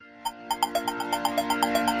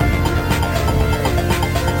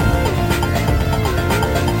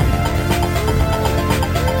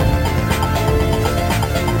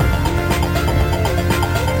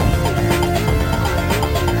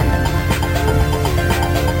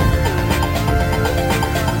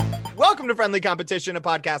Friendly Competition, a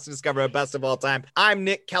podcast to discover a best of all time. I'm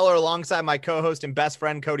Nick Keller alongside my co-host and best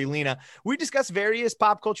friend, Cody Lena. We discuss various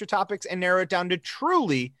pop culture topics and narrow it down to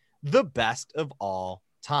truly the best of all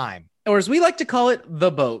time. Or as we like to call it, the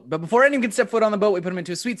boat. But before anyone can step foot on the boat, we put them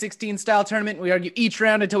into a Sweet 16 style tournament. We argue each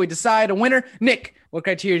round until we decide a winner. Nick, what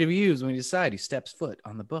criteria do we use when we decide who steps foot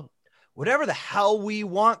on the boat? Whatever the hell we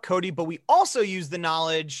want, Cody, but we also use the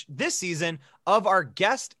knowledge this season of our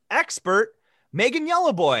guest expert, Megan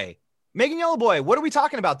Yellowboy. Megan Yellowboy, what are we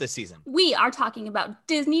talking about this season? We are talking about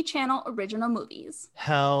Disney Channel original movies.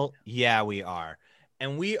 Hell yeah, we are.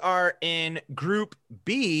 And we are in Group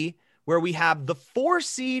B, where we have the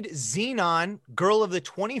 4-seed Xenon, Girl of the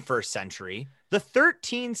 21st Century, the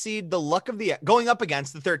 13-seed, going up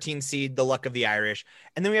against the 13-seed, The Luck of the Irish,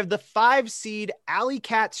 and then we have the 5-seed Alley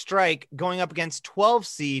Cat Strike going up against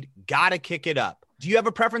 12-seed Gotta Kick It Up. Do you have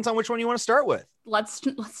a preference on which one you want to start with? Let's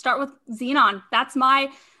start with Xenon. That's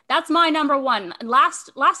my number one. Last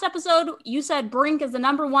episode, you said Brink is the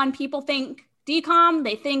number one. People think DCOM,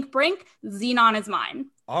 they think Brink. Xenon is mine.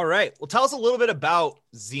 All right. Well, tell us a little bit about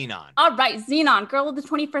Xenon. All right. Xenon, Girl of the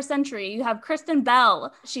 21st Century. You have Kristen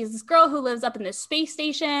Bell. She's this girl who lives up in this space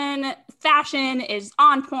station. Fashion is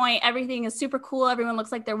on point. Everything is super cool. Everyone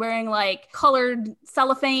looks like they're wearing like colored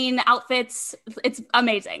cellophane outfits. It's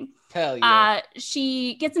amazing. Hell yeah.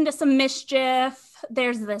 She gets into some mischief.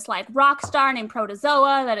 There's this like rock star named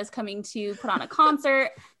Protozoa that is coming to put on a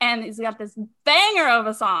concert, and he's got this banger of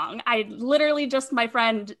a song. My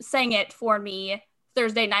friend sang it for me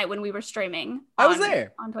Thursday night when we were streaming. I was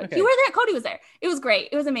there. Okay. You were there. Cody was there. It was great.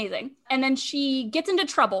 It was amazing. And then she gets into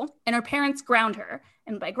trouble and her parents ground her.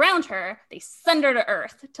 And by ground her, they send her to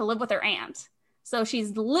Earth to live with her aunt. So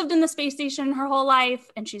she's lived in the space station her whole life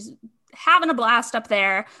and she's having a blast up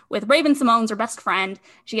there with Raven Simone's her best friend.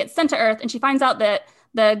 She gets sent to Earth and she finds out that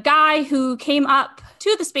the guy who came up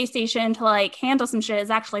to the space station to like handle some shit is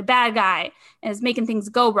actually a bad guy and is making things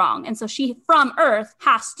go wrong. And so she, from Earth,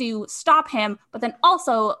 has to stop him, but then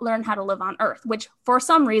also learn how to live on Earth, which for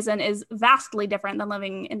some reason is vastly different than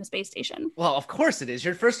living in the space station. Well, of course it is.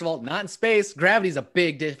 You're, first of all, not in space. Gravity's a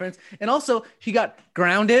big difference. And also, she got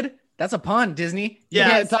grounded. That's a pun, Disney.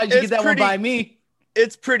 Yeah, you get that one by me.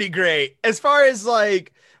 It's pretty great. As far as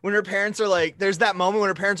like when her parents are like, there's that moment when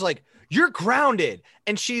her parents are like, you're grounded.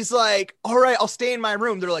 And she's like, all right, I'll stay in my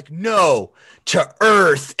room. They're like, no, to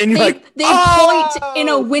Earth. And you're they point in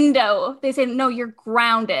a window. They say, no, you're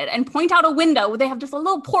grounded, and point out a window. They have just a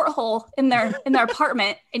little porthole in their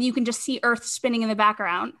apartment, and you can just see Earth spinning in the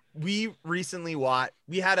background. We recently watched,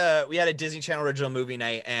 we had a Disney Channel original movie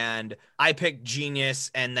night, and I picked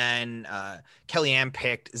Genius, and then Kellyanne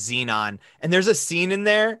picked Xenon. And there's a scene in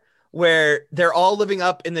there where they're all living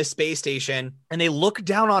up in this space station and they look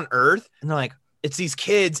down on Earth and they're like, it's these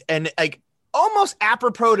kids, and like almost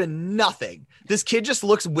apropos to nothing, this kid just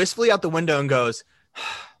looks wistfully out the window and goes,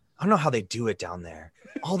 I don't know how they do it down there.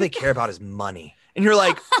 All they care about is money. And you're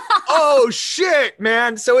like, oh shit,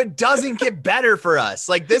 man. So it doesn't get better for us.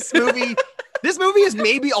 Like this movie is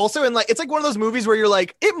maybe also in like, it's like one of those movies where you're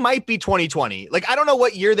like, it might be 2020. Like, I don't know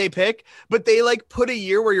what year they pick, but they like put a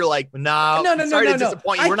year where you're like, no, sorry to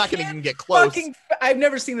disappoint you. We're not going to even get close. I've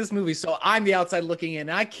never seen this movie, so I'm the outside looking in.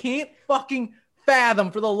 And I can't fucking fathom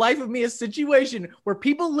for the life of me a situation where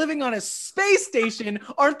people living on a space station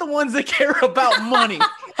aren't the ones that care about money.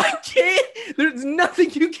 I can't. There's nothing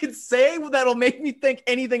you can say that'll make me think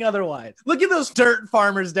anything otherwise. Look at those dirt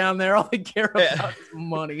farmers down there. All they care about is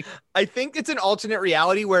money. I think it's an alternate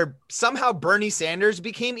reality where somehow Bernie Sanders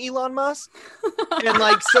became Elon Musk. And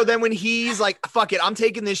like, so then when he's like, fuck it, I'm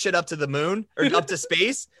taking this shit up to the moon or up to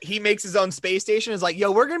space, he makes his own space station. Is like,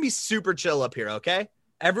 yo, we're going to be super chill up here. Okay.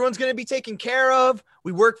 Everyone's going to be taken care of.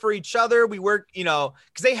 We work for each other. We work, because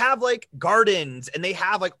they have like gardens and they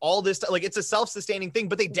have like all this stuff. Like it's a self-sustaining thing,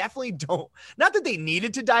 but they definitely don't. Not that they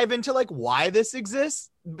needed to dive into like why this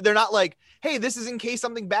exists. They're not like, hey, this is in case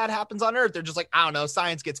something bad happens on Earth. They're just like, I don't know.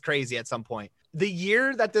 Science gets crazy at some point. The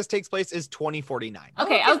year that this takes place is 2049.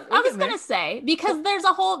 Okay, I was going to say, because there's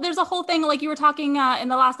a whole thing, like you were talking in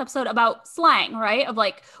the last episode about slang, right? Of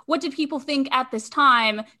like, what did people think at this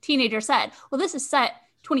time? Teenagers said, well, this is set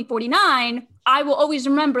 2049. I will always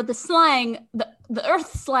remember the slang, the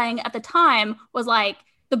Earth slang at the time was like,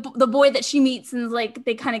 the boy that she meets and like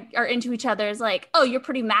they kind of are into each other is like, oh, you're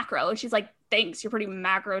pretty macro. And she's like, thanks, you're pretty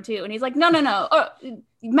macro too. And he's like, no. Oh,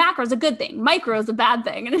 macro is a good thing. Micro is a bad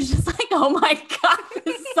thing. And it's just like, oh my God,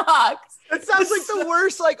 this sucks. It sounds like the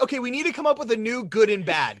worst. Like, okay, we need to come up with a new good and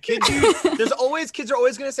bad. Kids are always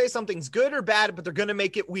going to say something's good or bad, but they're going to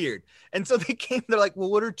make it weird. And so they're like, well,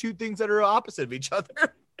 what are two things that are opposite of each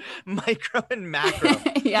other? Micro and macro.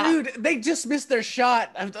 Yeah. Dude, they just missed their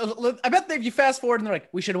shot. I bet if you fast forward and they're like,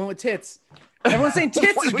 we should have went with tits. Everyone's saying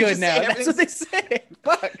tits is We good just now. say That's what they say.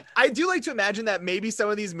 Fuck. I do like to imagine that maybe some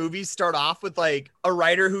of these movies start off with like a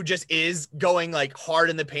writer who just is going like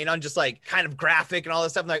hard in the paint on just like kind of graphic and all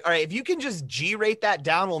this stuff. I'm like, all right, if you can just G-rate that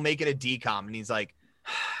down, we'll make it a DCOM. And he's like,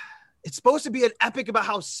 it's supposed to be an epic about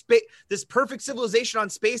how this perfect civilization on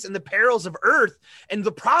space and the perils of Earth and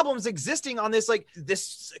the problems existing on this, like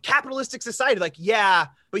this capitalistic society. Like, yeah,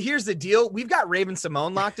 but here's the deal. We've got Raven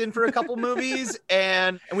Simone locked in for a couple movies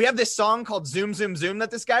and we have this song called Zoom, Zoom, Zoom that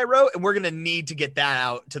this guy wrote. And we're going to need to get that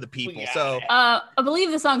out to the people. Yeah. So I believe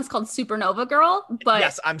the song is called Supernova Girl, but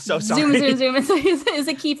yes, I'm so sorry. Zoom, Zoom, Zoom is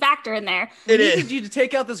a key factor in there. We It needed is. you to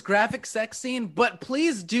take out this graphic sex scene, but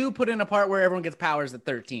please do put in a part where everyone gets powers at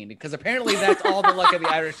 13, because apparently that's all the Luck of the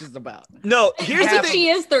Irish is about. No, here's I the think thing. she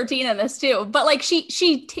is 13 in this too, but like she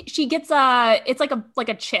gets it's like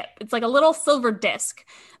a chip. It's like a little silver disc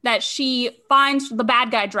that she finds the bad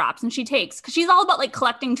guy drops and she takes, because she's all about like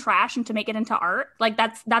collecting trash and to make it into art. Like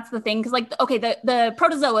that's the thing. Because like, okay, the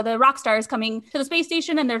protozoa, the rock star, is coming to the space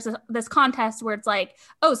station and there's this contest where it's like,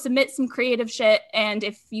 oh, submit some creative shit, and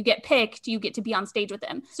if you get picked, you get to be on stage with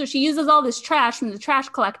him. So she uses all this trash from the trash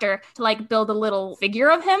collector to like build a little figure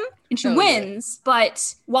of him, and she wins.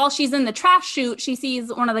 But while she's in the trash chute, she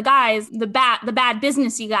sees one of the guys, the bad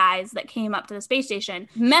businessy guys that came up to the space station,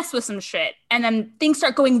 mess with some shit, and then things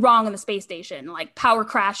start going wrong in the space station, like power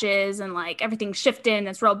crashes and like everything's shifting.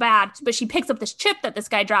 It's real bad. But she picks up this chip that this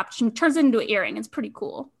guy dropped and turns it into an earring. It's pretty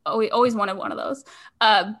cool. Oh, we always wanted one of those.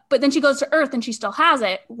 But then she goes to Earth and she still has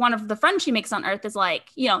it. One of the friends she makes on Earth is like,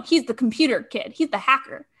 he's the computer kid. He's the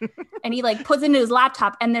hacker. And he like puts it into his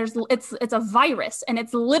laptop and it's a virus, and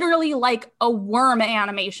it's literally like a worm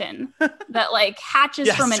animation that like hatches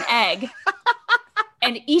Yes. from an egg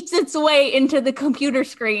and eats its way into the computer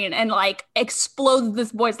screen and like explodes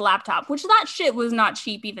this boy's laptop, which that shit was not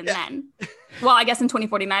cheap even then. Well, I guess in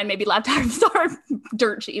 2049, maybe laptops are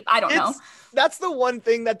dirt cheap. I don't know. That's the one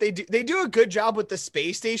thing that they do. They do a good job with the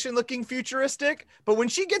space station looking futuristic, but when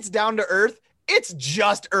she gets down to Earth, it's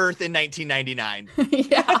just Earth in 1999.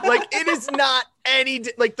 Yeah. Like it is not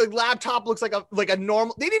like the laptop looks like a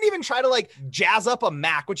normal. They didn't even try to like jazz up a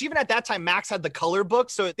Mac, which even at that time Macs had the color book,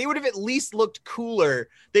 so they would have at least looked cooler.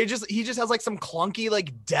 He just has like some clunky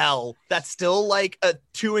like Dell that's still like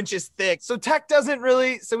 2 inches thick. So tech doesn't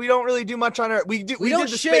really. So we don't really do much on Earth. We did the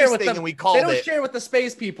share space with thing them. and we called They don't it. share with the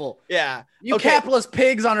space people. Yeah. You Okay. capitalist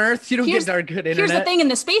pigs on Earth. You don't Here's- get our good internet. Here's the thing in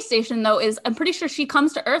the space station, though, is I'm pretty sure she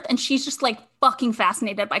comes to Earth and she's just like fucking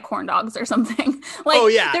fascinated by corn dogs or something. Like, Oh,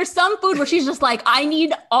 yeah. There's some food where she's just like, I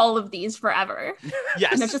need all of these forever.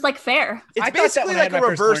 Yes. And it's just like fair. It's I thought that basically when I like had a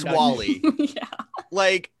my first reverse corn dog. Wall-E. Yeah.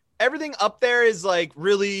 Like everything up there is like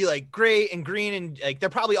really like great and green, and like they're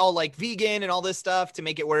probably all like vegan and all this stuff to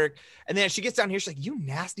make it work. And then she gets down here, she's like, you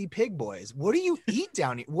nasty pig boys, what do you eat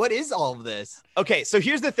down here? What is all of this? Okay, so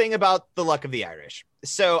here's the thing about the Luck of the Irish.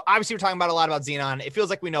 So obviously we're talking about a lot about Xenon. It feels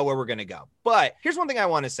like we know where we're going to go. But here's one thing I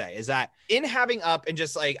want to say is that in having up and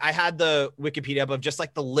just like, I had the Wikipedia up of just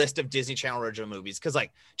like the list of Disney Channel original movies. Cause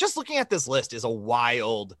like just looking at this list is a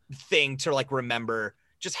wild thing to like remember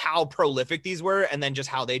just how prolific these were and then just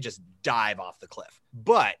how they just dive off the cliff.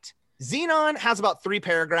 But Xenon has about 3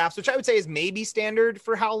 paragraphs, which I would say is maybe standard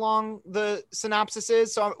for how long the synopsis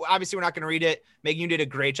is. So obviously we're not going to read it. Megan, you did a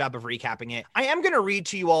great job of recapping it. I am going to read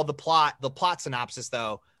to you all the plot synopsis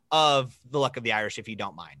though of The Luck of the Irish, if you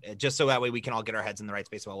don't mind, just so that way we can all get our heads in the right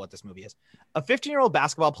space about what this movie is. A 15-year-old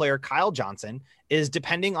basketball player, Kyle Johnson, is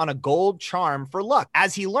depending on a gold charm for luck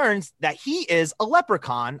as he learns that he is a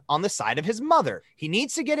leprechaun on the side of his mother. He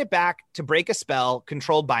needs to get it back to break a spell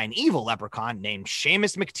controlled by an evil leprechaun named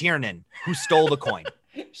Seamus McTiernan, who stole the coin.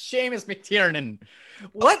 Seamus McTiernan.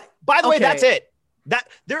 What? By the way, Okay. that's it. That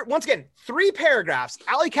there, once again, 3 paragraphs.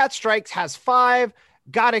 Alley Cat Strikes has 5.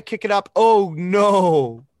 Gotta Kick It Up. Oh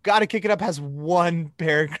no. Gotta Kick It Up has 1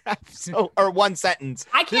 paragraph, or 1 sentence.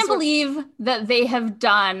 I can't This one- believe that they have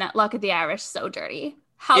done Luck of the Irish so dirty.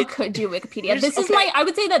 How could you, Wikipedia? This is okay. I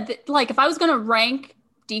would say that like if I was going to rank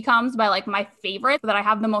DCOMs by like my favorite that I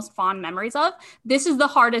have the most fond memories of, this is the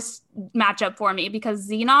hardest matchup for me because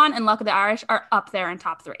Xenon and Luck of the Irish are up there in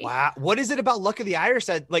top 3. Wow. What is it about Luck of the Irish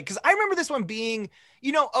that like, cause I remember this one being,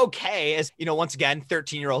 okay, as once again,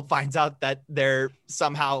 13-year-old finds out that they're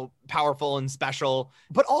somehow powerful and special,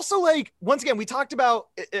 but also like, once again, we talked about,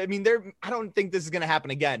 I don't think this is going to happen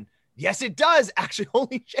again. Yes, it does actually.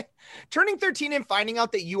 Holy shit. Turning 13 and finding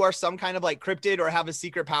out that you are some kind of like cryptid or have a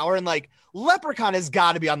secret power, and like leprechaun has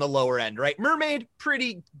got to be on the lower end, right? Mermaid,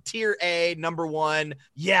 pretty tier A, number 1.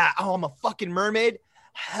 Yeah. Oh, I'm a fucking mermaid.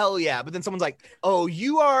 hell yeah. But then someone's like, oh,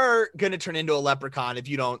 you are going to turn into a leprechaun if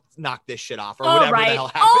you don't knock this shit off or whatever the hell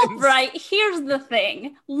happens. All right. Here's the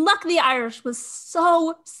thing. Luck of the Irish was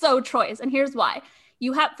so choice. And here's why.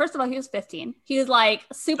 You have, first of all, he was 15. He was like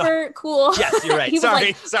super cool. Yes, you're right. He was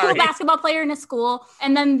like cool basketball player in his school.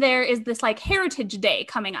 And then there is this like Heritage Day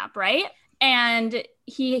coming up, right? And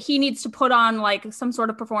he needs to put on like some sort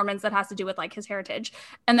of performance that has to do with like his heritage.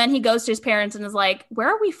 And then he goes to his parents and is like, where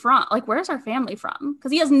are we from? Like, where's our family from?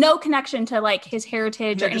 Because he has no connection to like his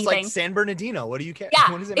heritage or anything. Just like San Bernardino. What do you care?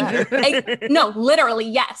 Yeah. What does it matter? No, literally,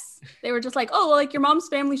 yes. They were just like, oh, well, like your mom's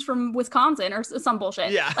family's from Wisconsin or some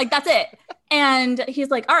bullshit. Yeah. Like, that's it. And he's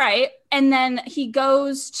like, all right. And then he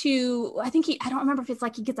goes to, I don't remember if it's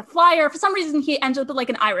like he gets a flyer. For some reason, he ends up at like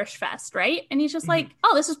an Irish fest, right? And he's just like,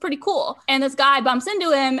 oh, this is pretty cool. And this guy bumps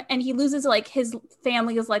into him and he loses like his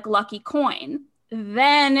family's like lucky coin.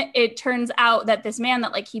 Then it turns out that this man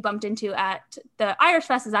that like he bumped into at the Irish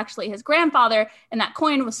Fest is actually his grandfather, and that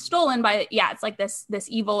coin was stolen by it's like this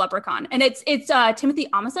evil leprechaun, and it's Timothy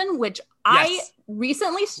Omason, which I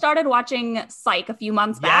recently started watching Psych a few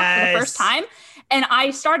months back for the first time, and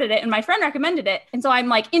I started it, and my friend recommended it, and so I'm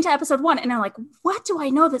like into episode 1, and I'm like, what do I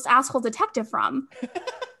know this asshole detective from?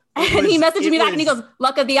 And he messaged me back and he goes,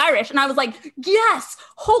 Luck of the Irish. And I was like, yes,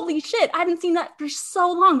 holy shit. I haven't seen that for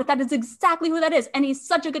so long, but that is exactly who that is. And he's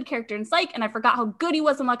such a good character in Psych. And I forgot how good he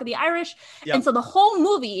was in Luck of the Irish. Yep. And so the whole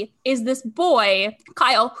movie is this boy,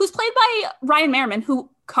 Kyle, who's played by Ryan Merriman, who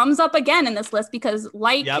comes up again in this list because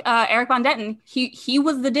Eric Von Detten, he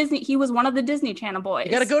was one of the Disney Channel boys.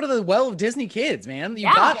 You got to go to the well of Disney kids, man. You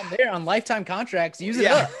got them there on lifetime contracts. Use it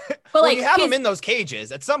up. But like, you have them in those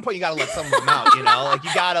cages. At some point, you got to let some of them out, you know? Like,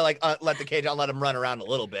 you got to let the cage out and let them run around a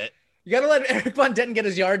little bit. You got to let Eric Von Detten get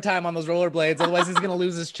his yard time on those rollerblades. Otherwise, he's going to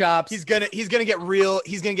lose his chops. He's going to get real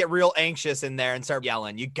anxious in there and start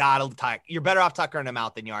yelling. You got to talk. You're better off tuckering him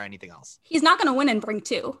out than you are anything else. He's not going to win in Brink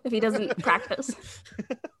 2 if he doesn't practice.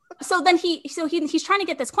 So then he's trying to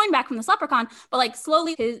get this coin back from this leprechaun, but like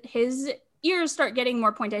slowly his ears start getting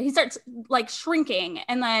more pointed. He starts like shrinking,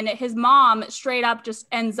 and then his mom straight up just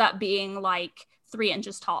ends up being like 3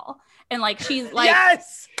 inches tall. And like she's like,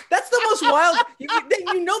 yes, that's the most wild.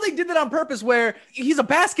 You know they did that on purpose. Where he's a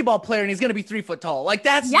basketball player and he's gonna be 3 foot tall. Like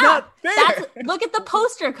that's not fair. Look at the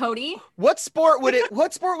poster, Cody. What sport would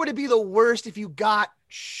it be the worst if you got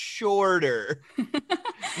shorter?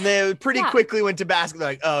 They pretty quickly went to basketball.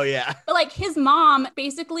 Like, oh yeah. But like his mom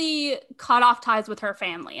basically cut off ties with her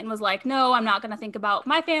family and was like, no, I'm not going to think about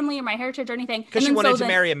my family or my heritage or anything. Because she wanted to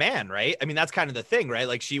marry a man, right? I mean, that's kind of the thing, right?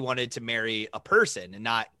 Like she wanted to marry a person and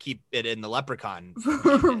not keep it in the leprechaun. Right.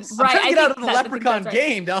 I'm trying to get out of the leprechaun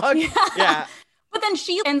game, dog. Yeah. But then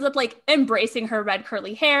she ends up like embracing her red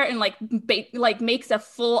curly hair and like makes a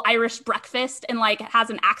full Irish breakfast and like has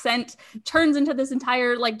an accent, turns into this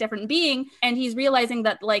entire like different being. And he's realizing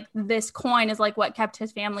that like this coin is like what kept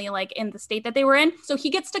his family like in the state that they were in. So he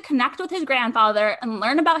gets to connect with his grandfather and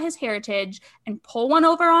learn about his heritage and pull one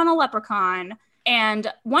over on a leprechaun.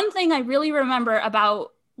 And one thing I really remember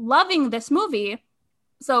about loving this movie,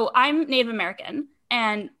 so I'm Native American.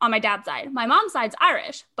 And on my dad's side, my mom's side's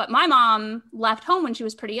Irish, but my mom left home when she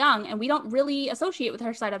was pretty young and we don't really associate with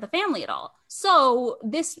her side of the family at all. So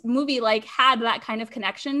this movie like had that kind of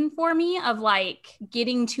connection for me of like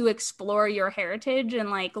getting to explore your heritage and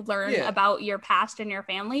like learn about your past and your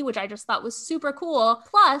family, which I just thought was super cool.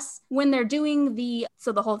 Plus when they're doing the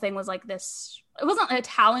whole thing was like this, it wasn't a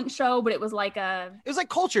talent show, but it was like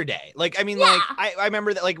culture day. Like, I mean, like I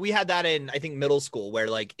remember that like we had that in, I think, middle school where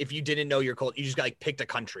like, if you didn't know your culture, you just got like picked a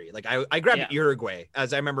country. Like I grabbed Uruguay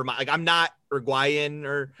as I remember I'm not Uruguayan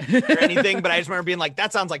or anything, but I just remember being like,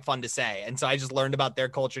 that sounds like fun to say. And so I just learned about their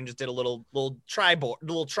culture and just did a little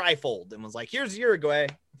trifold and was like, here's Uruguay.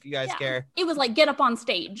 If you guys care. It was like get up on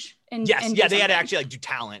stage and they had to actually like do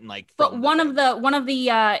talent and like. But one of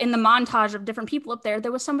the in the montage of different people up there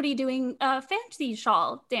was somebody doing a fantasy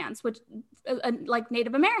shawl dance, which like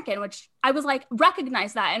Native American, which I was like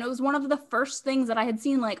recognize that, and it was one of the first things that I had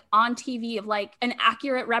seen like on TV of like an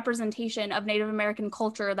accurate representation of Native American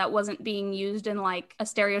culture that wasn't being used in like a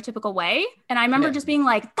stereotypical way. And I remember just being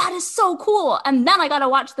like, that is so cool. And then I got to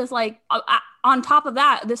watch this like. On top of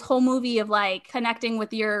that, this whole movie of like connecting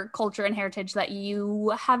with your culture and heritage that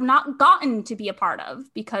you have not gotten to be a part of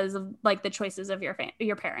because of like the choices of your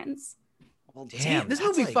parents. Well, damn, this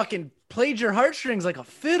movie like... fucking played your heartstrings like a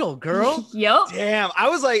fiddle, girl. Yep. Damn, I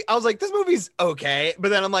was like, this movie's okay, but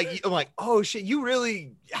then I'm like, oh shit, you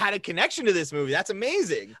really had a connection to this movie. That's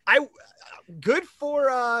amazing. Good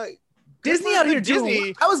for Disney out here.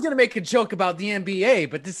 Disney. I was gonna make a joke about the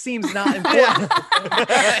NBA, but this seems not important. But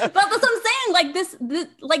that's what I'm saying. saying, like this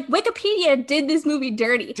like Wikipedia did this movie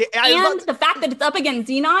dirty. And the fact that it's up against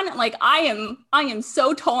Xenon, like I am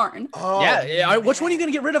so torn. Oh, yeah. Which one are you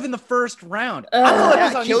gonna get rid of in the first round?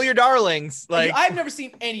 Kill your darlings. Like I've never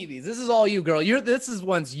seen any of these. This is all you, girl. This is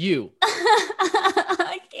one's you.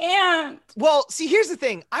 I can't. Well, see, here's the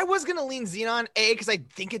thing. I was gonna lean Xenon because I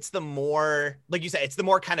think it's the more, like you said, it's the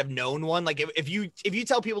more kind of known one. Like if you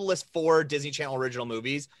tell people to list 4 Disney Channel original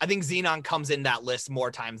movies, I think Xenon comes in that list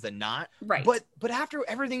more times than not. Right. But after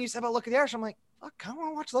everything you said about Luck of the Irish, I'm like, fuck, I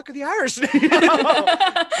want to watch Luck of the Irish.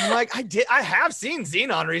 I'm like, I have seen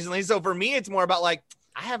Xenon recently, so for me, it's more about like,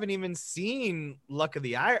 I haven't even seen Luck of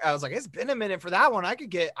the Irish. I was like, it's been a minute for that one. I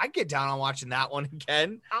get down on watching that one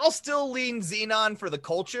again. I'll still lean Xenon for the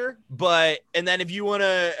culture, and then if you want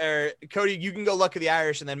to, Cody, you can go Luck of the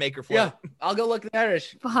Irish and then make her flip. Yeah, I'll go Luck of the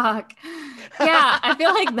Irish. Fuck. Yeah, I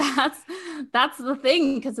feel like that's the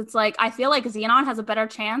thing, because it's like, I feel like Xenon has a better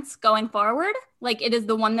chance going forward. Like, it is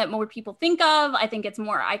the one that more people think of. I think it's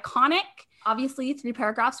more iconic. Obviously 3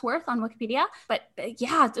 paragraphs worth on Wikipedia, but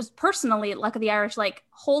yeah, just personally, Luck of the Irish like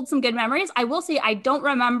holds some good memories. I will say I don't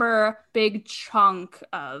remember big chunk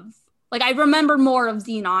of, like, I remember more of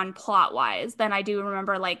Xenon plot wise than I do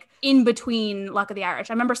remember like in between Luck of the Irish.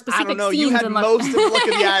 I remember specific I don't know. scenes. You had most of Luck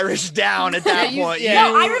of the Irish down at that point.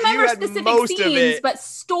 No, I remember specific scenes, but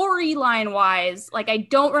storyline wise, like I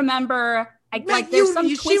don't remember. There's some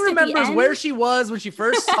twist she remembers where she was when she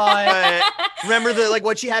first saw it. Remember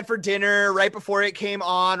what she had for dinner right before it came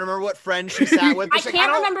on. Remember what friends she sat with. I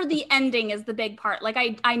can't remember the ending is the big part. Like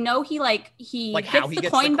I know he gets the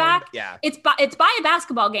coin back. Yeah, it's by a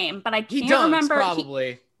basketball game, but I can't remember.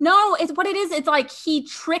 Probably. No, it's what it is. It's like he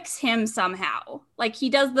tricks him somehow. Like he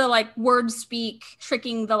does the like word speak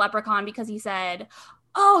tricking the leprechaun because he said,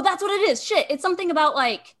 "Oh, that's what it is." Shit, it's something about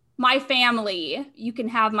like, my family, you can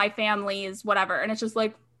have my family's whatever. And it's just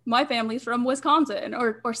like, my family's from Wisconsin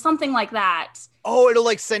or something like that. Oh, it'll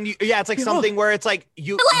like send you. Yeah, it's like something where it's like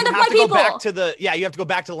you land of have my to go people. back to the you have to go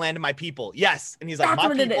back to the land of my people. Yes, and he's like, That's my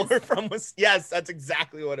what it people is. are from Yes, that's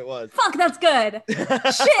exactly what it was. Fuck, that's good.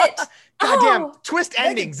 Shit. Goddamn Oh. twist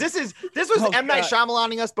endings. This was M. Night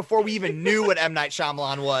Shyamalan-ing us before we even knew what M. Night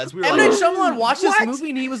Shyamalan was. We were M. like, Night Shyamalan watched this what? movie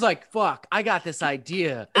and he was like, "Fuck, I got this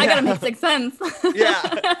idea." I gotta make 6 sense.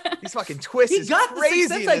 Yeah, these fucking twists. He got the crazy 6th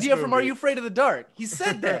Sense in this idea from Are movie. You Afraid of the Dark? He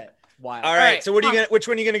said that. Wow. All right, so which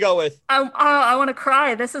one are you gonna go with? I want to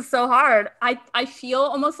cry. This is so hard. I feel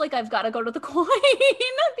almost like I've got to go to the coin.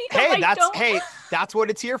 That's what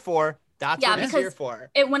it's here for. That's what it's here for.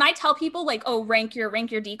 When I tell people like, oh, rank your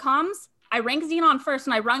DComs, I rank Xenon first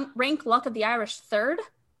and I rank Luck of the Irish third.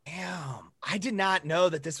 Damn, I did not know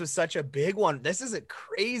that this was such a big one. This is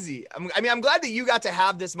crazy. I'm glad that you got to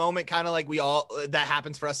have this moment, kind of like that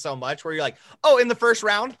happens for us so much, where you're like, oh, in the first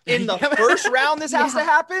round, this has to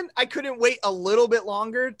happen. I couldn't wait a little bit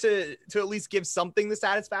longer to at least give something the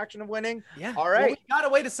satisfaction of winning. Yeah. All right. Well, we got a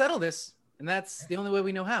way to settle this, and that's the only way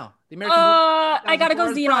we know how. The American. I gotta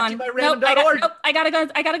go Xenon. Nope, I gotta go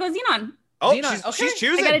Xenon. Oh, Xenon. she's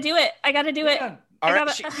choosing. I gotta do it. Xenon. All right.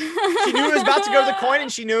 She knew it was about to go to the coin,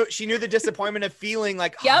 and she knew the disappointment of feeling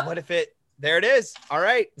like, oh, what if it? There it is. All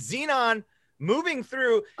right, Xenon moving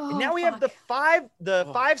through. And now we have the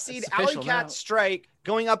 5 seed Alley Cat Strike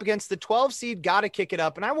going up against the 12 seed Gotta Kick It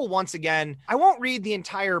Up. And I won't read the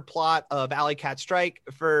entire plot of Alley Cat Strike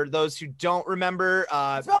for those who don't remember.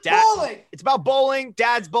 It's about bowling. It's about bowling.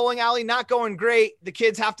 Dad's bowling alley not going great. The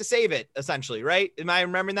kids have to save it, essentially, right? Am I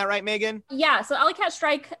remembering that right, Megan? Yeah, so Alley Cat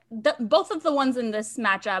Strike, both of the ones in this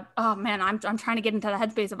matchup, oh man, I'm trying to get into the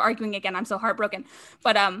headspace of arguing again. I'm so heartbroken.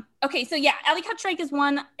 But okay, so yeah, Alley Cat Strike is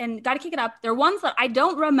one and Gotta Kick It Up. They're ones that I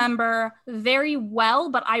don't remember very well,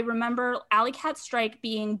 but I remember Alley Cat Strike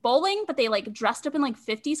being bowling, but they like dressed up in like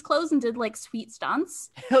 50s clothes and did like sweet stunts.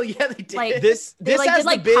 Hell yeah, they did. Like, this like, has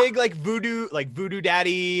did, the like, big voodoo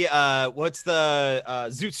daddy what's the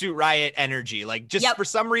Zoot Suit Riot energy, like just for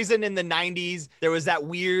some reason in the 90s there was that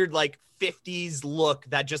weird like 50s look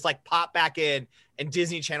that just like popped back in. And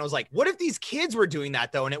Disney Channel was like, what if these kids were doing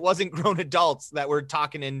that though? And it wasn't grown adults that were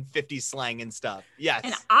talking in 50s slang and stuff. Yes.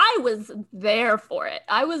 And I was there for it.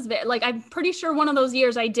 I was there. Like, I'm pretty sure one of those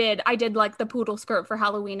years I did like the poodle skirt for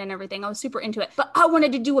Halloween and everything. I was super into it. But I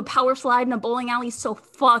wanted to do a power slide in a bowling alley so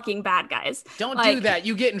fucking bad, guys. Don't do that.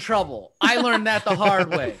 You get in trouble. I learned that the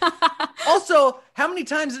hard way. Also, how many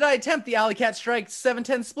times did I attempt the Alley Cat Strike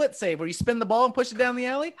 7-10 split save where you spin the ball and push it down the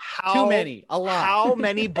alley? Too many. A lot. How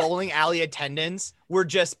many bowling alley attendants were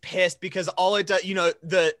just pissed because all it does,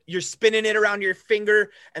 you're spinning it around your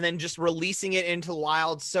finger and then just releasing it into the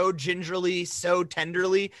wild so gingerly, so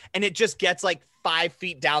tenderly, and it just gets like 5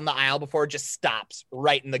 feet down the aisle before it just stops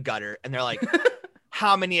right in the gutter. And they're like,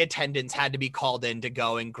 how many attendants had to be called in to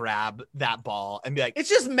go and grab that ball and be like, It's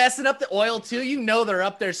just messing up the oil too. You know they're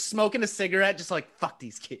up there smoking a cigarette, just like, fuck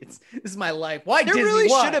these kids. This is my life. Why there Disney? really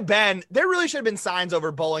Why? there really should have been signs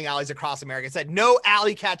over bowling alleys across America that said no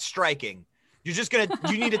alley cat striking. You're just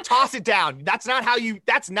you need to toss it down. That's not how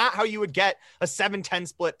you would get a 7-10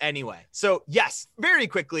 split anyway. So yes, very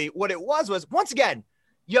quickly, what it was once again,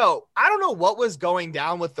 I don't know what was going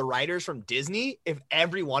down with the writers from Disney if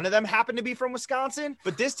every one of them happened to be from Wisconsin,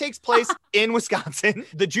 but this takes place in Wisconsin.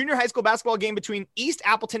 The junior high school basketball game between East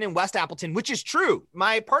Appleton and West Appleton, which is true.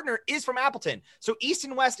 My partner is from Appleton. So East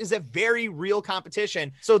and West is a very real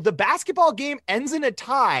competition. So the basketball game ends in a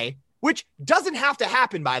tie, which doesn't have to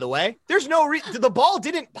happen, by the way. There's no reason. The ball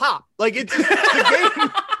didn't pop. Like, it's the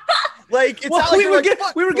game. Like, it's not like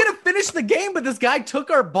we were gonna finish the game, but this guy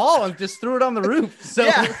took our ball and just threw it on the roof. So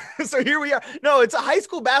yeah, so here we are. No, it's a high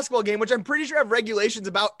school basketball game, which I'm pretty sure have regulations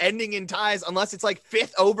about ending in ties unless it's like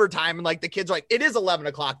fifth overtime and like the kids are like, it is 11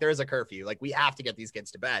 o'clock. There is a curfew. Like, we have to get these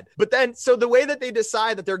kids to bed. But then, so the way that they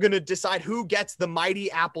decide that they're gonna decide who gets the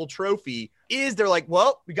Mighty Apple Trophy is they're like,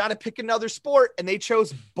 well, we got to pick another sport, and they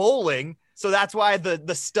chose bowling. So that's why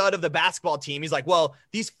the stud of the basketball team, he's like, well,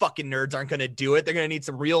 these fucking nerds aren't going to do it. They're going to need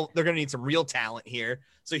some real talent here.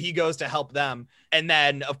 So he goes to help them. And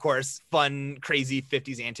then, of course, fun, crazy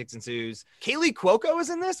 50s antics ensues. Kaylee Cuoco is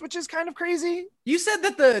in this, which is kind of crazy. You said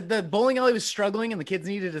that the bowling alley was struggling and the kids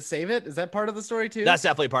needed to save it. Is that part of the story too? That's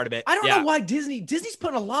definitely part of it. I don't know why Disney's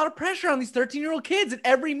putting a lot of pressure on these 13-year-old kids in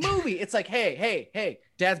every movie. It's like, hey,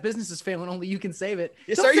 dad's business is failing. Only you can save it.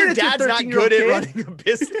 Yeah, sorry, your dad's not good at running a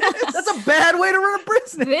business. That's a bad way to run a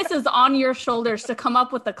business. This is on your shoulders to come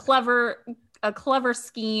up with a clever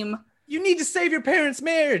scheme. You need to save your parents'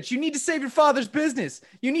 marriage. You need to save your father's business.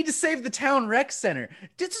 You need to save the town rec center.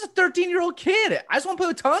 This is a 13-year-old kid. I just want to play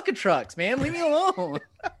with Tonka trucks, man. Leave me alone.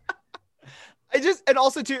 And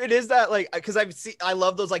also too, it is that like, cause I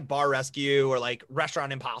love those like Bar Rescue or like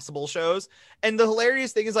Restaurant Impossible shows. And the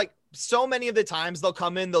hilarious thing is like, so many of the times they'll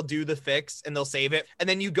come in, they'll do the fix and they'll save it. And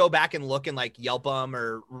then you go back and look and like Yelp them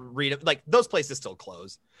or read it. Like those places still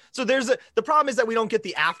close. So the problem is that we don't get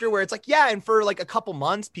the after where it's like, yeah. And for like a couple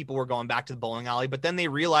months, people were going back to the bowling alley, but then they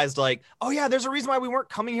realized like, oh yeah, there's a reason why we weren't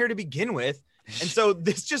coming here to begin with. And so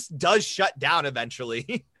this just does shut down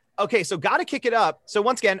eventually. Okay, so got to kick it up. So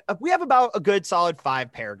once again, we have about a good solid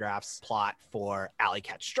 5 paragraphs plot for Alley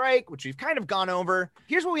Cat Strike, which we've kind of gone over.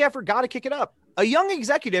 Here's what we have for Got to Kick It Up. A young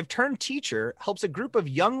executive turned teacher helps a group of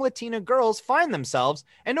young Latina girls find themselves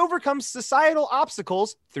and overcome societal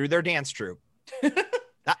obstacles through their dance troupe.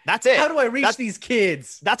 That's it. How do I reach these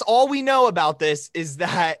kids? That's all we know about this is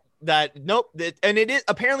that nope. And it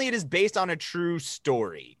is based on a true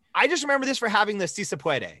story. I just remember this for having the Si Se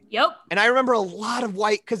Puede. Yep. And I remember a lot of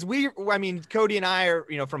because Cody and I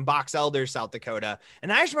are, from Box Elder, South Dakota.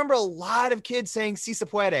 And I just remember a lot of kids saying Si Se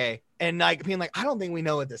Puede and like being like, I don't think we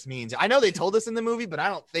know what this means. I know they told us in the movie, but I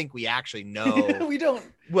don't think we actually know we don't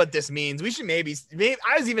what this means. We should maybe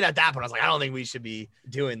I was even at that point. I was like, I don't think we should be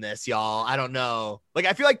doing this, y'all. I don't know. Like,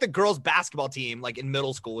 I feel like the girls basketball team, like in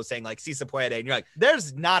middle school, was saying like Si Se Puede. And you're like,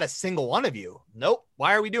 there's not a single one of you. Nope.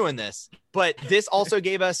 Why are we doing this? But this also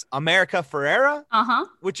gave us America Ferrera,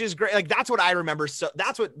 which is great. Like, that's what I remember. So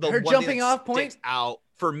that's what her one jumping off point out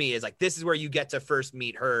for me is like, this is where you get to first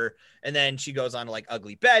meet her. And then she goes on to like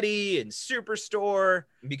Ugly Betty and Superstore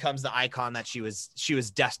and becomes the icon that she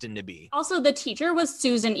was destined to be. Also, the teacher was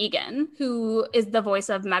Susan Egan, who is the voice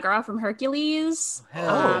of Megara from Hercules.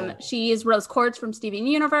 She is Rose Quartz from Steven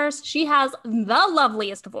Universe. She has the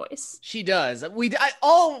loveliest voice. She does.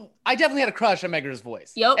 I definitely had a crush on Megara's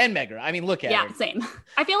voice. Yep. And Megara. I mean, look at her. Yeah, same.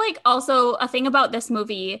 I feel like also a thing about this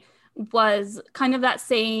movie was kind of that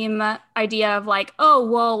same idea of like, oh,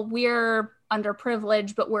 well, we're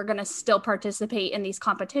underprivileged, but we're going to still participate in these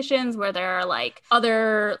competitions where there are like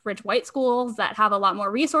other rich white schools that have a lot more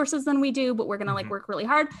resources than we do, but we're going to like work really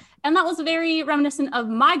hard. And that was very reminiscent of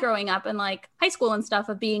my growing up in like high school and stuff,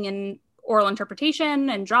 of being in oral interpretation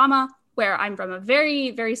and drama, where I'm from a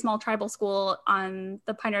very, very small tribal school on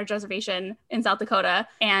the Pine Ridge Reservation in South Dakota.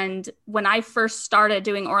 And when I first started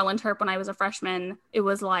doing oral interp when I was a freshman, it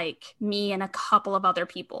was like me and a couple of other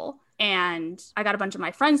people. And I got a bunch of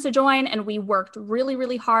my friends to join, and we worked really,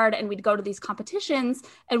 really hard, and we'd go to these competitions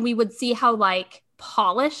and we would see how like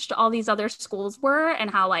polished all these other schools were,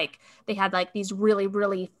 and how like they had like these really,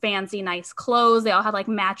 really fancy, nice clothes. They all had like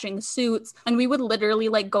matching suits, and we would literally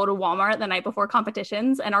like go to Walmart the night before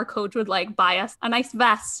competitions, and our coach would like buy us a nice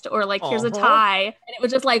vest or like here's a tie, and it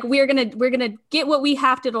was just like we're gonna get what we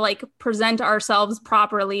have to like present ourselves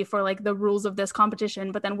properly for like the rules of this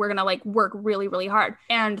competition, but then we're gonna like work really, really hard.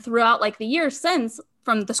 And throughout like the years since,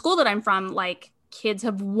 from the school that I'm from, like kids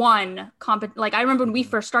have won like I remember when we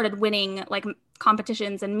first started winning like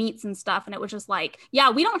competitions and meets and stuff, and it was just like, yeah,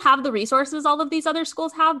 we don't have the resources all of these other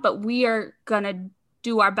schools have, but we are gonna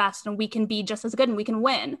do our best and we can be just as good and we can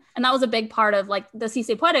win. And that was a big part of like the Si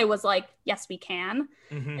Se Puede was like, yes, we can.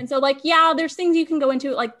 Mhm. And so like, yeah, there's things you can go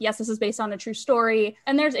into, like, yes, this is based on a true story.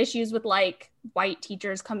 And there's issues with like white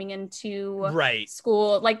teachers coming into Right.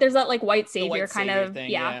 school. Like there's that like white The savior white kind savior of, thing,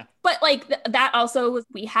 yeah. But like that also,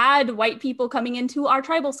 we had white people coming into our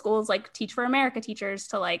tribal schools, like Teach for America teachers,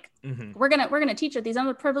 to like, Mhm. we're gonna teach at these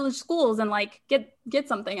underprivileged schools and like get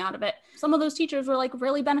something out of it. Some of those teachers were like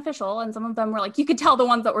really beneficial, and some of them were like, you could tell the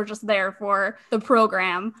ones that were just there for the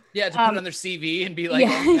program. Yeah, to put it on their CV and be like,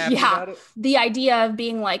 yeah, all happy yeah. about it. The idea of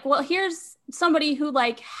being like, well, here's somebody who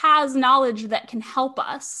like has knowledge that can help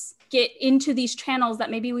us get into these channels that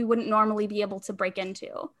maybe we wouldn't normally be able to break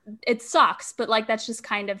into. It sucks, but like that's just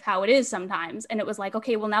kind of how it is sometimes. And it was like,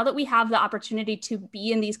 okay, well, now that we have the opportunity to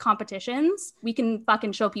be in these competitions, we can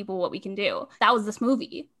fucking show people what we can do. That was this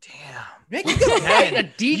movie. Damn. Man, you gotta write a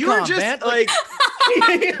decom, You were just man. like,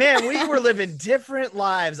 man, we were living different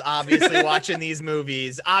lives, obviously, watching these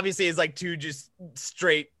movies. Obviously, it's like two just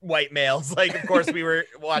straight white males. Like, of course, we were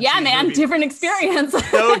watching. Yeah, these man, movies different experience.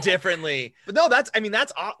 so differently. But no, that's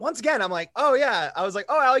once again, I'm like, oh yeah. I was like,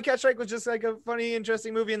 oh, Alley Cat Strike was just like a funny,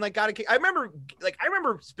 interesting movie, and like Gotta Kick. I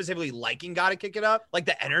remember specifically liking Gotta Kick It Up. Like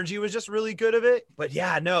the energy was just really good of it. But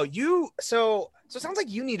yeah, no, so it sounds like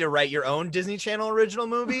you need to write your own Disney Channel original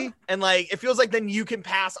movie. And like, it feels like then you can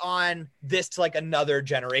pass on this to like another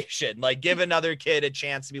generation, like give another kid a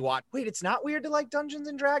chance to be watched. Wait, it's not weird to like Dungeons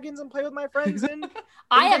and Dragons and play with my friends in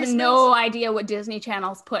I have basements? no idea what Disney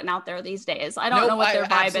Channel's putting out there these days. I don't know what their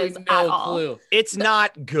vibe is absolutely at no all. clue. It's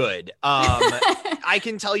not good. I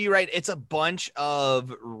can tell you, right, it's a bunch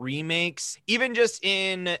of remakes. Even just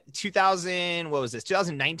in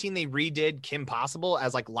 2019, they redid Kim Possible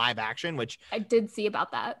as like live action, which I did see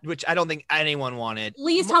about that. I don't think anyone wanted.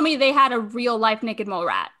 Please tell me they had a real life naked mole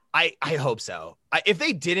rat. I hope so. If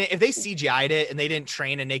they CGI'd it and they didn't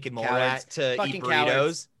train a naked mole rat to Fucking eat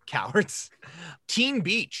burritos, cowards. Teen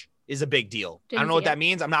Beach is a big deal. I Didn't don't know see what it. that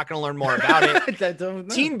means. I'm not going to learn more about it. I don't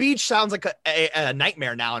know. Teen Beach sounds like a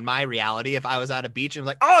nightmare now in my reality. If I was at a beach and was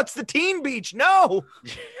like, oh, it's the Teen Beach. No.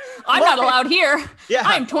 I'm not allowed here. Yeah.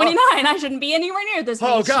 I'm 29. I shouldn't be anywhere near this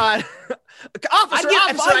Oh beach. God. Officer,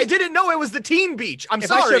 I'd get- I didn't know it was the Teen Beach. I'm If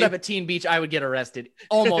sorry. I showed up at Teen Beach, I would get arrested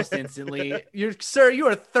almost instantly. Sir, you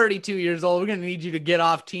are 32 years old. We're gonna need you to get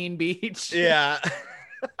off Teen Beach. Yeah.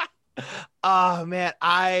 Oh man,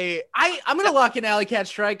 I'm gonna lock in Alley Cat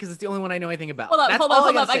Strike because it's the only one I know anything about. Hold up, That's hold all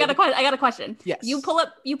up. gotta I say. got a question. Yes. You pull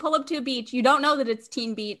up to a beach. You don't know that it's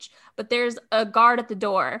Teen Beach, but there's a guard at the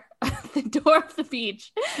door. The door of the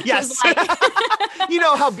beach. yes. It's like- you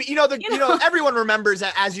know how everyone remembers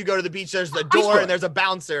that as you go to the beach, there's the door and there's a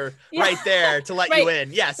bouncer Yeah. right there to let you Right.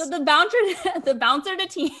 in. Yes. So the bouncer to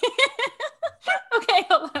Teen. Okay,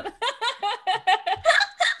 hold on.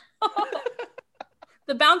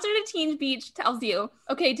 The bouncer to Teen Beach tells you,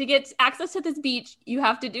 okay, to get access to this beach, you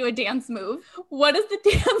have to do a dance move. What is the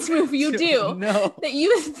dance move you do No. that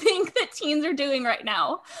you think that teens are doing right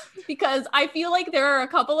now? Because I feel like there are a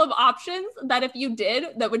couple of options that if you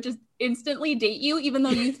did, that would just instantly date you, even though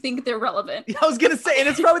you think they're relevant. I was gonna say, and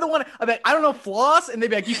it's probably the one I'm like, I don't know, floss, and they'd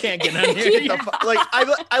be like, you can't get on here. Yeah. Like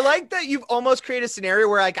I like that you've almost created a scenario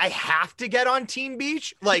where like I have to get on Teen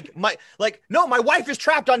Beach. My wife is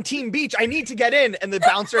trapped on Teen Beach. I need to get in, and the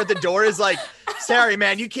bouncer at the door is like, "Sorry,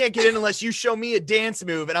 man, you can't get in unless you show me a dance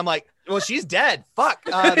move." And I'm like, "Well, she's dead. Fuck,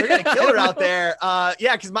 they're gonna kill her out there."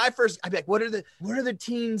 Yeah, because I'd be like, "What are the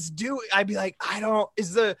teens do?" I'd be like, "I don't.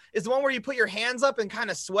 Is the one where you put your hands up and kind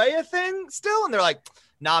of sway a thing still?" And they're like,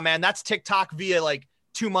 "Nah, man, that's TikTok via like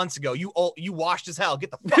 2 months ago. You washed as hell.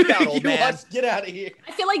 Get the fuck out, old man." Get out of here.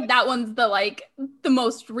 I feel like that one's the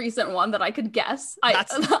most recent one that I could guess. I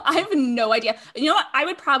have no idea. You know what? I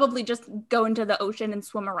would probably just go into the ocean and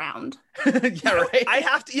swim around. Yeah, right. I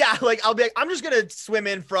have to. Yeah, like I'll be like, I'm just gonna swim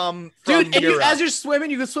in from Dude, and Europe. as you're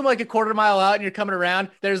swimming, you can swim like a quarter mile out, and you're coming around.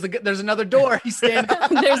 There's another door. He's standing.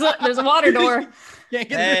 There's a water door. Can't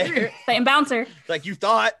get Hey. in here. Same bouncer. Like you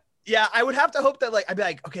thought. Yeah, I would have to hope that like I'd be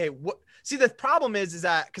like, okay, what? See, the problem is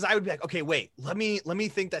that because I would be like, okay, wait, let me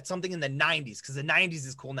think that something in the 90s because the 90s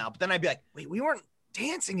is cool now. But then I'd be like, wait, we weren't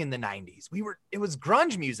dancing in the 90s. It was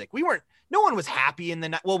grunge music. No one was happy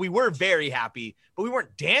well, we were very happy, but we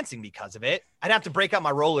weren't dancing because of it. I'd have to break out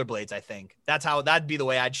my rollerblades, I think. That'd be the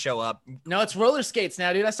way I'd show up. No, it's roller skates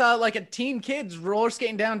now, dude. I saw like a teen kids roller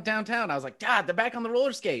skating downtown. I was like, God, they're back on the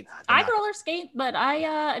roller skates. I roller skate, but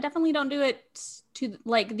I definitely don't do it to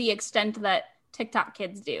like the extent that TikTok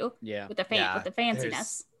kids do. Yeah. With the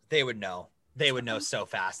fanciness. They would know. They would know so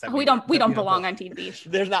fast. We don't belong on Teen Beach.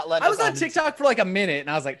 There's not letting I was us on TikTok for like a minute and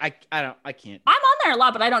I was like, I can't. I'm on there a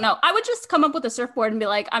lot, but I don't know. I would just come up with a surfboard and be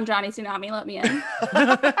like, I'm Johnny Tsunami, let me in.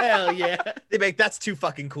 Hell yeah. They make that's too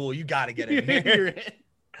fucking cool. You got to get in here. You're in.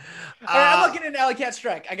 All right, I'm looking at Alley Cat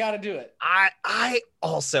Strike. I got to do it. I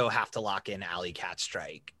also have to lock in Alley Cat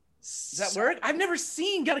Strike. Does that work? I've never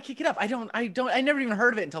seen Gotta Kick It Up. I never even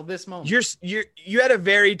heard of it until this moment. You had a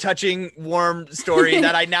very touching, warm story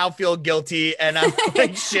that I now feel guilty and I'm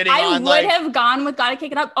like shitting on. I would have gone with Gotta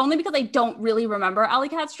Kick It Up only because I don't really remember Alley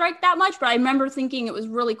Cat Strike that much, but I remember thinking it was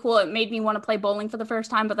really cool. It made me want to play bowling for the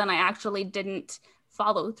first time, but then I actually didn't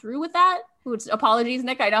follow through with that. Which, apologies,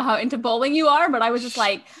 Nick. I know how into bowling you are, but I was just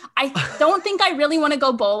like, I don't think I really want to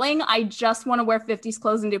go bowling. I just want to wear 50s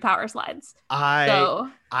clothes and do power slides.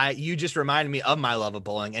 You just reminded me of my love of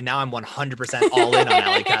bowling, and now I'm 100% all in on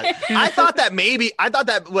Alley Cat. I thought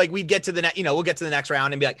that like we'd get to the we'll get to the next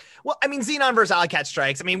round and be like, well, I mean, Xenon versus Alley Cat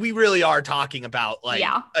Strikes. I mean, we really are talking about like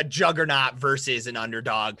a juggernaut versus an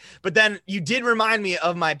underdog. But then you did remind me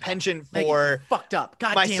of my penchant for fucked up.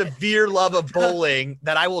 God my damn it. severe love of bowling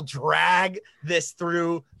that I will drag this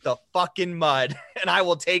through the fucking mud and I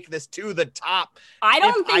will take this to the top.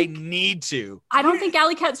 I need to. I don't think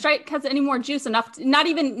Alley Cat Strike has any more juice enough, not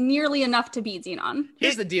even nearly enough to beat Xenon.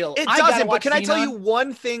 Here's the deal. It doesn't, but can I tell you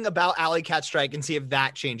one thing about Alley Cat Strike and see if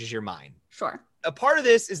that changes your mind? Sure. A part of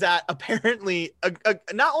this is that apparently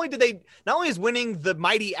not only is winning the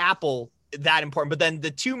Mighty Apple that important, but then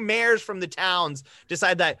the two mayors from the towns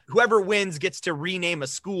decide that whoever wins gets to rename a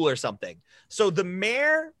school or something. So the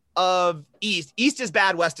mayor of East is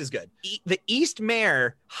bad, West is good. The East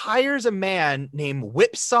mayor hires a man named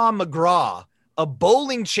Whipsaw McGraw, a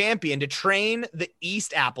bowling champion, to train the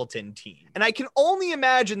East Appleton team. And I can only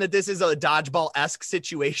imagine that this is a dodgeball-esque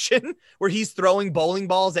situation where he's throwing bowling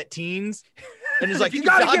balls at teens and he's like, you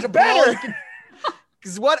gotta get better.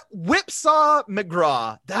 Because what Whipsaw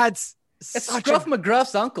McGraw, it's Scruff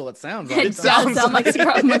McGruff's uncle, it sounds like. It does sound like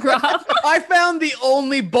Scruff McGruff. I found the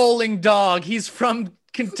only bowling dog. He's from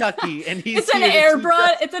Kentucky, and he's It's an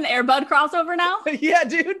Airbud crossover now. Yeah,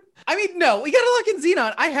 dude. I mean, no, we gotta look in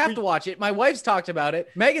Xenon. I have to watch it. My wife's talked about it.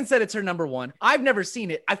 Megan said it's her number one. I've never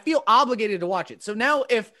seen it. I feel obligated to watch it. So now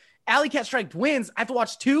if Alley Cat Strike wins, I have to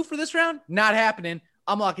watch 2 for this round. Not happening.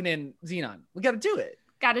 I'm locking in Xenon. We gotta do it.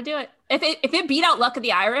 Gotta do it. If it beat out Luck of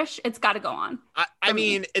the Irish, it's gotta go on. I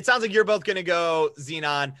mean, it sounds like you're both gonna go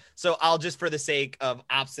Xenon. So I'll just, for the sake of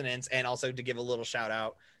abstinence and also to give a little shout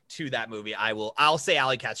out to that movie, I'll say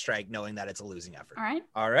Alley Cat Strike, knowing that it's a losing effort.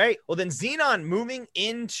 All right. Well, then Xenon, moving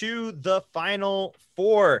into the final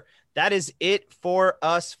 4. That is it for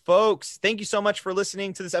us, folks. Thank you so much for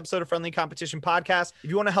listening to this episode of Friendly Competition Podcast. If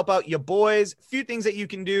you want to help out your boys, a few things that you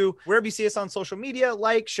can do wherever you see us on social media,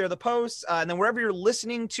 like, share the posts, and then wherever you're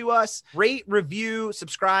listening to us, rate, review,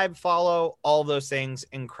 subscribe, follow, all of those things,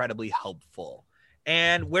 incredibly helpful.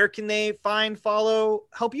 And where can they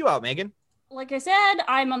help you out, Megan? Like I said,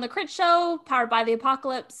 I'm on the Crit Show, powered by the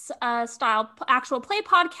Apocalypse style actual play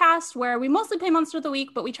podcast, where we mostly play Monster of the Week,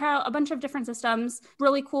 but we try out a bunch of different systems.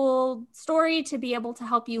 Really cool story to be able to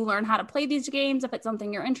help you learn how to play these games if it's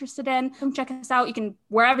something you're interested in. Come check us out. You can,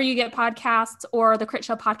 wherever you get podcasts, or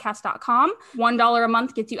thecritshowpodcast.com. $1 a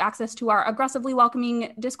month gets you access to our aggressively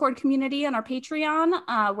welcoming Discord community and our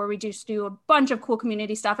Patreon, where we just do a bunch of cool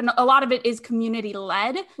community stuff. And a lot of it is community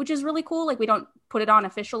led, which is really cool. Like, we don't put it on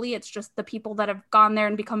officially. It's just the people that have gone there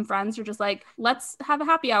and become friends are just like, let's have a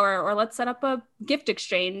happy hour, or let's set up a gift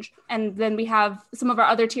exchange. And then we have some of our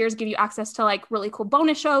other tiers give you access to like really cool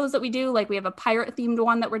bonus shows that we do. Like, we have a pirate themed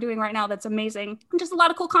one that we're doing right now that's amazing, and just a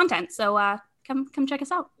lot of cool content. So come check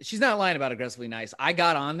us out. She's not lying about Aggressively Nice. I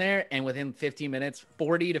got on there, and within 15 minutes,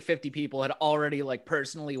 40 to 50 people had already like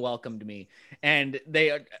personally welcomed me, and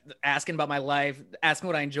they are asking about my life, asking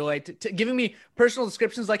what I enjoy, giving me personal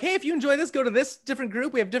descriptions like, hey, if you enjoy this, go to this different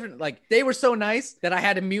group. We have different, like, they were so nice that I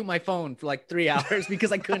had to mute my phone for like 3 hours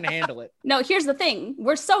because I couldn't handle it. No, here's the thing.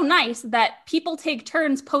 We're so nice that people take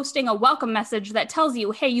turns posting a welcome message that tells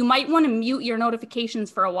you, hey, you might want to mute your notifications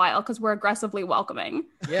for a while because we're aggressively welcoming.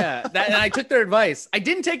 Yeah, and I took their advice. I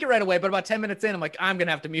didn't take it right away, but about 10 minutes in, I'm like, I'm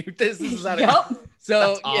gonna have to mute this. This is out of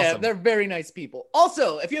So awesome. Yeah, they're very nice people.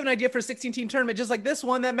 Also, if you have an idea for a 16-team tournament just like this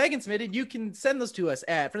one that Megan submitted, you can send those to us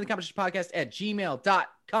at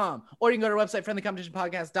friendlycompetitionpodcast@gmail.com, or you can go to our website,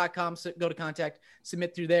 friendlycompetitionpodcast.com. So go to contact,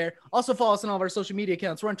 submit through there. Also follow us on all of our social media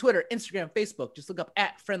accounts. We're on Twitter, Instagram, Facebook. Just look up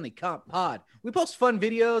at Friendly Comp Pod. We post fun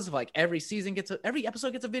videos of like every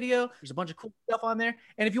episode gets a video. There's a bunch of cool stuff on there.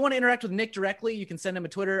 And if you want to interact with Nick directly, you can send him a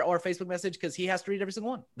Twitter or a Facebook message because he has to read every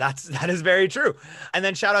single one. That is very true. And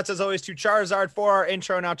then shout outs as always to Charizard for for our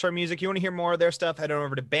intro and outro music. You want to hear more of their stuff, head on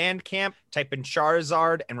over to Bandcamp, type in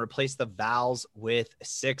Charizard, and replace the vowels with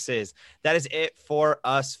sixes. That is it for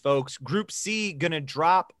us, folks. Group C gonna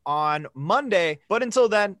drop on Monday. But until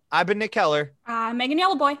then, I've been Nick Keller. Megan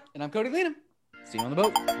Yellowboy. And I'm Cody Leanham. See you on the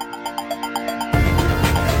boat.